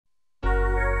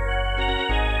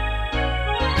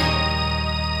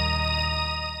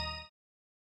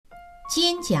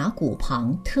肩胛骨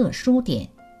旁特殊点。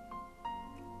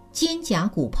肩胛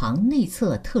骨旁内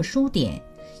侧特殊点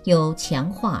有强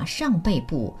化上背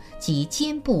部及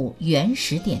肩部原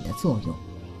始点的作用，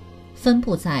分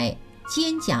布在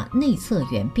肩胛内侧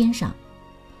缘边上，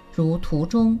如图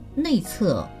中内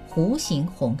侧弧形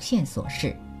红线所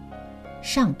示。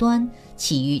上端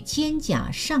起于肩胛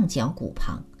上角骨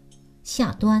旁，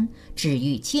下端止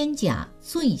于肩胛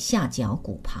最下角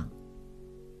骨旁。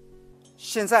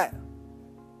现在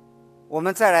我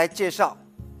们再来介绍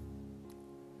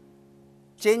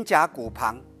肩胛骨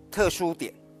旁特殊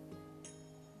点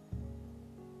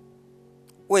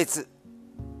位置。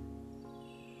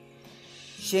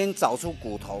先找出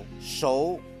骨头，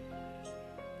手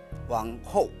往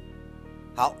后，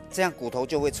好，这样骨头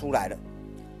就会出来了，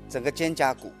整个肩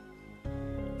胛骨。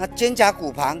那肩胛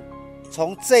骨旁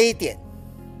从这一点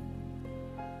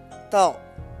到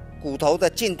骨头的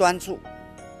近端处，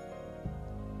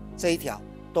这一条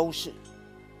都是。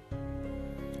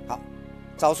好，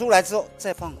找出来之后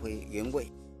再放回原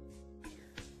位，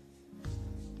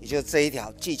也就是这一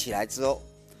条记起来之后，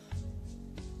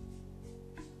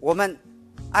我们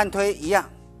按推一样，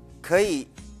可以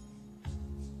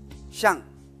像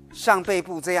上背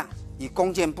部这样以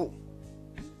弓箭步，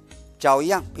脚一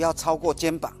样不要超过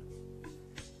肩膀，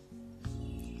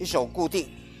一手固定，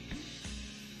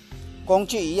工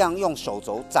具一样用手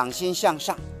肘掌心向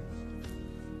上，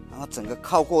然后整个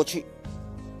靠过去。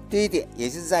第一点也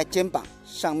是在肩膀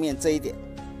上面这一点，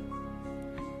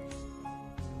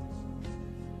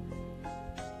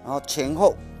然后前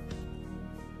后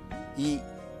一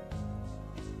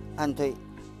按推，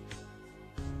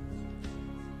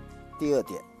第二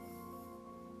点，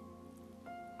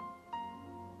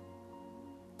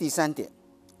第三点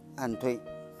按推，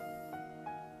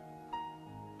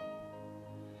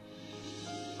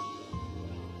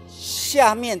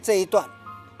下面这一段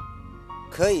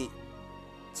可以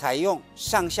采用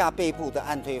上下背部的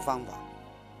按推方法，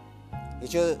也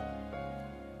就是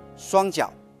双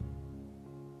脚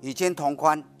与肩同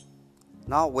宽，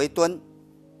然后微蹲，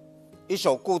一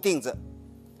手固定着，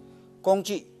工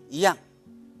具一样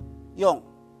用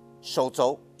手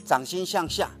肘掌心向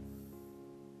下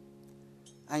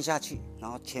按下去，然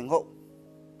后前后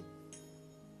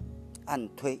按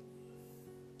推，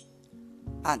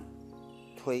按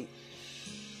推，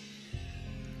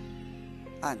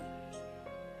按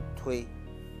推，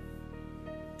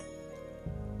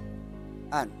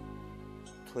按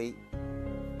推。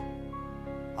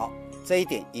好，这一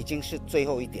点已经是最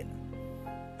后一点了。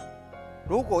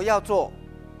如果要做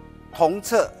同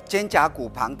侧肩胛骨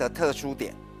旁的特殊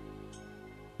点，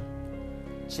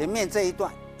前面这一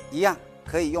段一样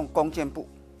可以用弓箭步，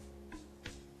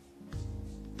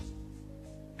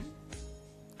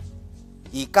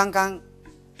与刚刚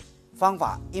方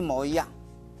法一模一样，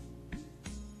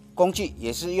工具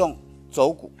也是用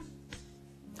肘骨，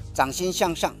掌心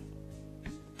向上，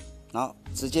然后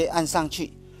直接按上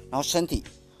去，然后身体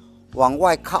往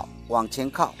外靠，往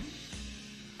前靠，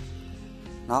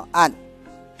然后按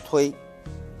推，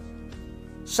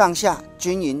上下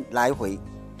均匀来回。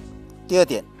第二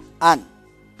点，按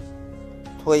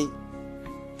推，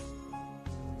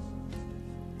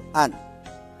按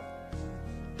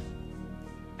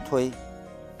推。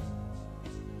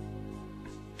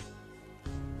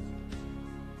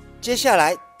接下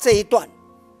来这一段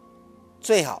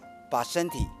最好把身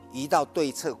体移到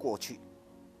对侧过去，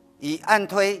以按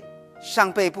推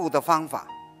上背部的方法，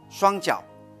双脚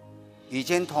与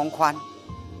肩同宽，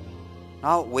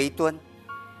然后微蹲，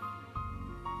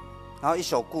然后一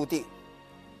手固定，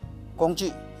工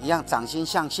具一样掌心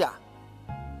向下，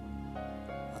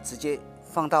直接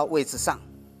放到位置上，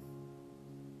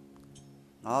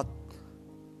然后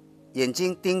眼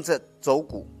睛盯着肘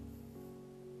骨，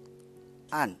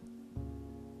按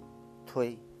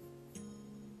推，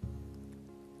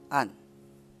按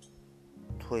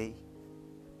推，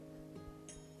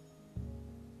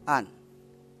按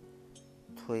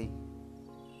推，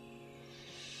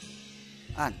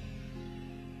按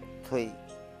推。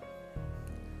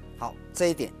好，这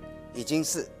一点已经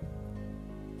是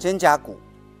肩胛骨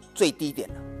最低点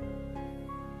了。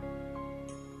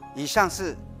以上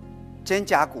是肩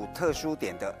胛骨特殊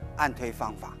点的按推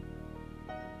方法。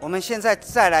我们现在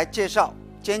再来介绍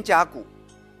肩胛骨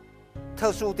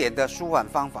特殊点的舒缓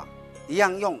方法，一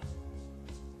样用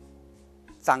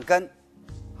掌根。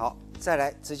好，再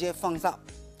来直接放到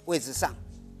位置上，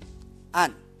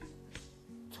按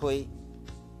推，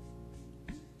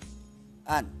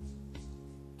按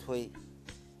推，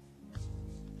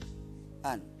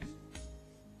按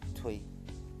推。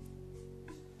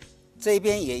这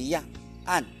边也一样，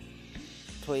按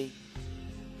推，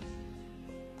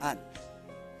按、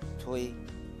推、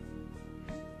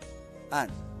按、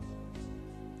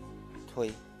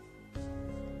推。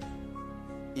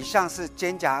以上是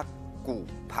肩胛骨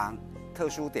旁特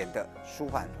殊点的舒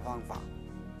缓方法。